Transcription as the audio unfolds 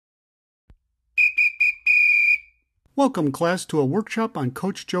Welcome, class, to a workshop on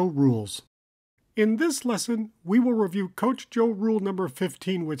Coach Joe rules. In this lesson, we will review Coach Joe rule number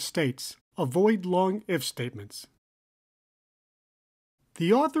 15, which states, avoid long if statements.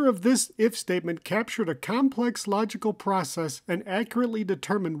 The author of this if statement captured a complex logical process and accurately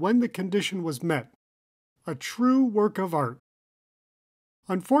determined when the condition was met. A true work of art.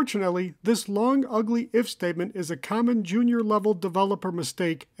 Unfortunately, this long, ugly if statement is a common junior-level developer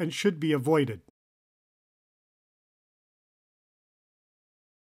mistake and should be avoided.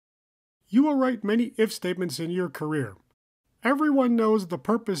 You will write many if statements in your career. Everyone knows the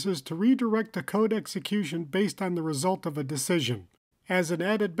purpose is to redirect a code execution based on the result of a decision. As an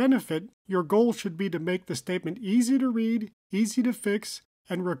added benefit, your goal should be to make the statement easy to read, easy to fix,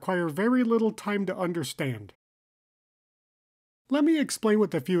 and require very little time to understand. Let me explain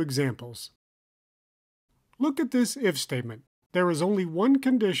with a few examples. Look at this if statement. There is only one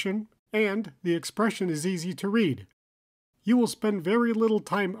condition, and the expression is easy to read. You will spend very little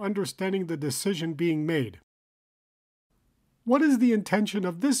time understanding the decision being made. What is the intention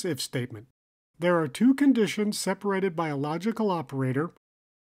of this if statement? There are two conditions separated by a logical operator.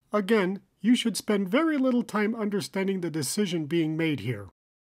 Again, you should spend very little time understanding the decision being made here.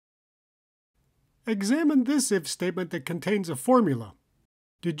 Examine this if statement that contains a formula.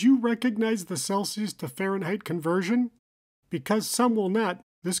 Did you recognize the Celsius to Fahrenheit conversion? Because some will not,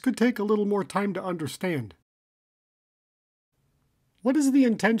 this could take a little more time to understand. What is the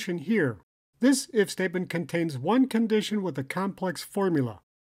intention here? This if statement contains one condition with a complex formula.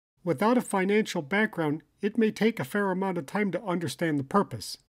 Without a financial background, it may take a fair amount of time to understand the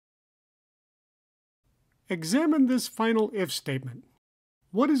purpose. Examine this final if statement.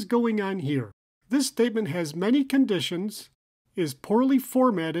 What is going on here? This statement has many conditions, is poorly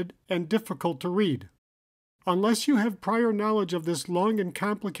formatted, and difficult to read. Unless you have prior knowledge of this long and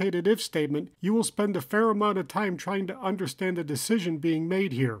complicated if statement, you will spend a fair amount of time trying to understand the decision being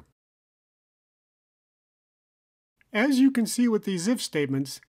made here. As you can see with these if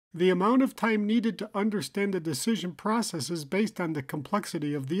statements, the amount of time needed to understand the decision process is based on the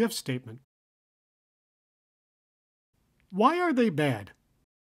complexity of the if statement. Why are they bad?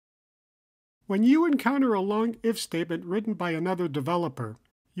 When you encounter a long if statement written by another developer,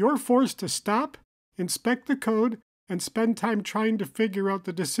 you're forced to stop, inspect the code, and spend time trying to figure out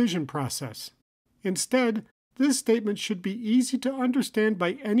the decision process. Instead, this statement should be easy to understand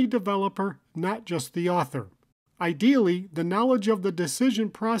by any developer, not just the author. Ideally, the knowledge of the decision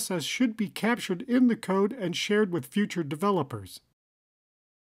process should be captured in the code and shared with future developers.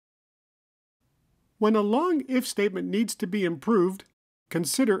 When a long if statement needs to be improved,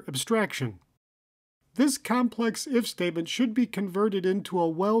 consider abstraction. This complex if statement should be converted into a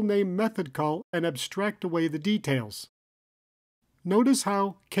well-named method call and abstract away the details. Notice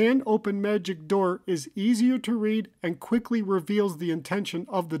how can open magic door is easier to read and quickly reveals the intention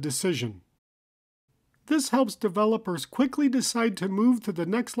of the decision. This helps developers quickly decide to move to the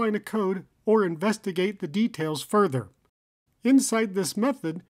next line of code or investigate the details further. Inside this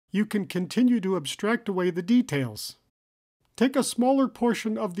method, you can continue to abstract away the details. Take a smaller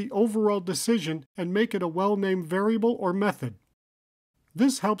portion of the overall decision and make it a well-named variable or method.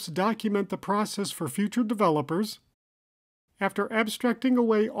 This helps document the process for future developers. After abstracting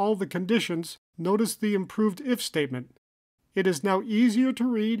away all the conditions, notice the improved if statement. It is now easier to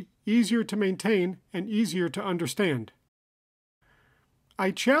read, easier to maintain, and easier to understand. I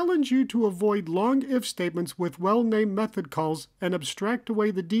challenge you to avoid long if statements with well-named method calls and abstract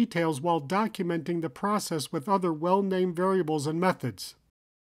away the details while documenting the process with other well-named variables and methods.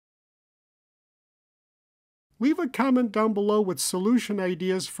 Leave a comment down below with solution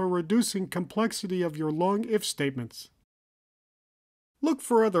ideas for reducing complexity of your long if statements. Look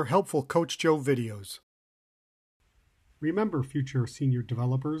for other helpful Coach Joe videos. Remember, future senior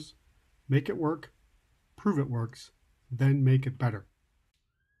developers, make it work, prove it works, then make it better.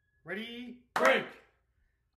 Ready, break!